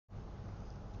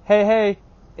Hey,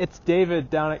 it's David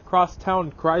down at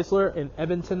Crosstown Chrysler in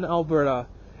Edmonton, Alberta.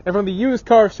 And from the used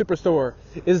car superstore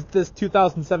is this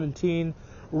 2017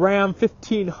 Ram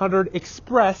 1500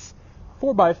 Express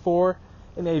 4x4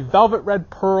 in a velvet red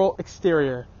pearl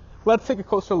exterior. Let's take a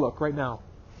closer look right now.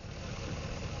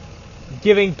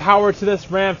 Giving power to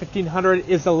this Ram 1500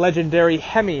 is the legendary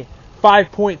Hemi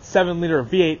 5.7 liter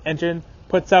V8 engine.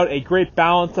 Puts out a great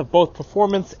balance of both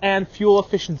performance and fuel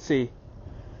efficiency.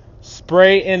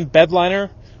 Spray-in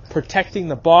bedliner protecting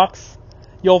the box.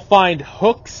 You'll find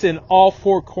hooks in all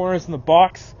four corners in the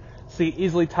box so you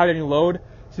easily tighten your load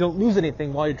so you don't lose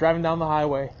anything while you're driving down the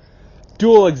highway.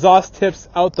 Dual exhaust tips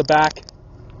out the back.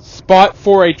 Spot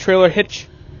for a trailer hitch.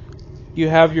 You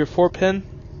have your 4-pin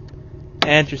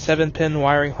and your 7-pin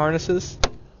wiring harnesses.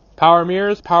 Power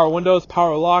mirrors, power windows,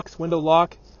 power locks, window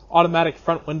lock, automatic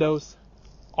front windows,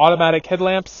 automatic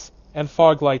headlamps, and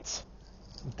fog lights.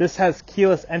 This has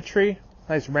keyless entry,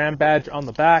 nice Ram badge on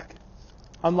the back,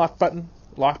 unlock button,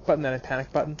 lock button, and a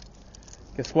panic button.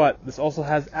 Guess what? This also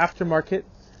has aftermarket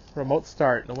remote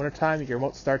start. In the wintertime, you can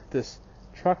remote start this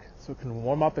truck so it can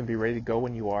warm up and be ready to go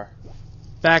when you are.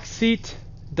 Back seat,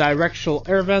 directional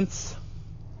air vents,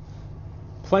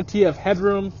 plenty of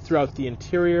headroom throughout the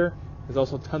interior. There's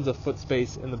also tons of foot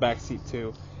space in the back seat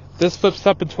too. This flips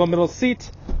up into a middle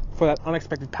seat for that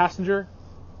unexpected passenger.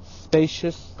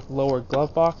 Spacious lower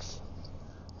glove box.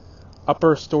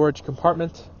 Upper storage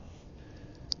compartment.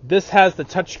 This has the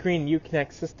touchscreen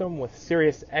Uconnect system with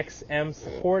Sirius XM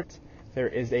support. There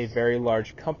is a very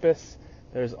large compass.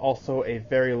 There's also a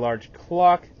very large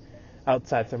clock,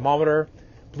 outside thermometer,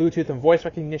 Bluetooth and voice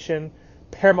recognition,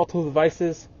 pair multiple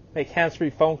devices, make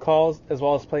hands-free phone calls, as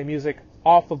well as play music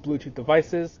off of Bluetooth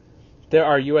devices. There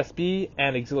are USB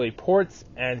and auxiliary ports,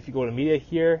 and if you go to media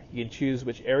here, you can choose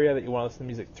which area that you want to listen to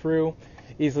music through.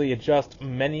 Easily adjust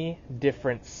many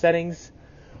different settings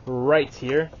right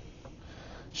here.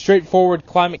 Straightforward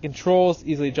climate controls,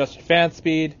 easily adjust your fan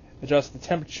speed, adjust the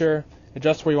temperature,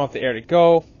 adjust where you want the air to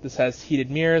go. This has heated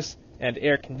mirrors and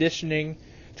air conditioning,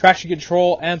 traction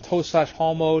control and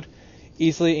tow/haul mode.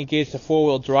 Easily engage the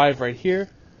 4-wheel drive right here.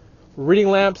 Reading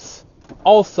lamps,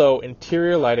 also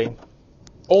interior lighting.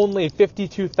 Only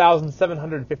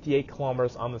 52,758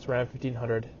 kilometers on this Ram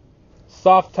 1500.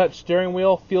 Soft touch steering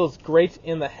wheel feels great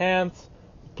in the hands.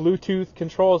 Bluetooth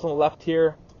controls on the left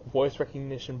here. Voice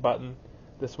recognition button.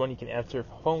 This one you can answer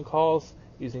phone calls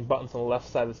using buttons on the left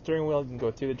side of the steering wheel. You can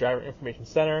go through the driver information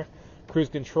center. Cruise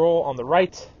control on the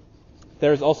right.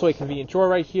 There's also a convenient drawer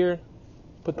right here.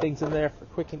 Put things in there for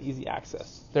quick and easy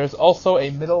access. There's also a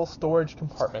middle storage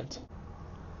compartment.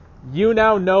 You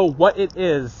now know what it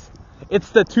is.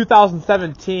 It's the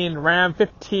 2017 Ram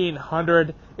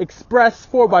 1500 Express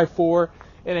 4x4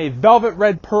 in a velvet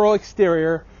red pearl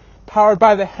exterior, powered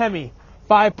by the Hemi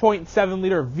 5.7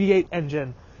 liter V8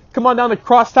 engine. Come on down to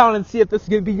Crosstown and see if this is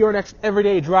going to be your next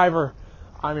everyday driver.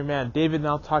 I'm your man, David, and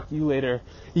I'll talk to you later.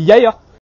 Yeah!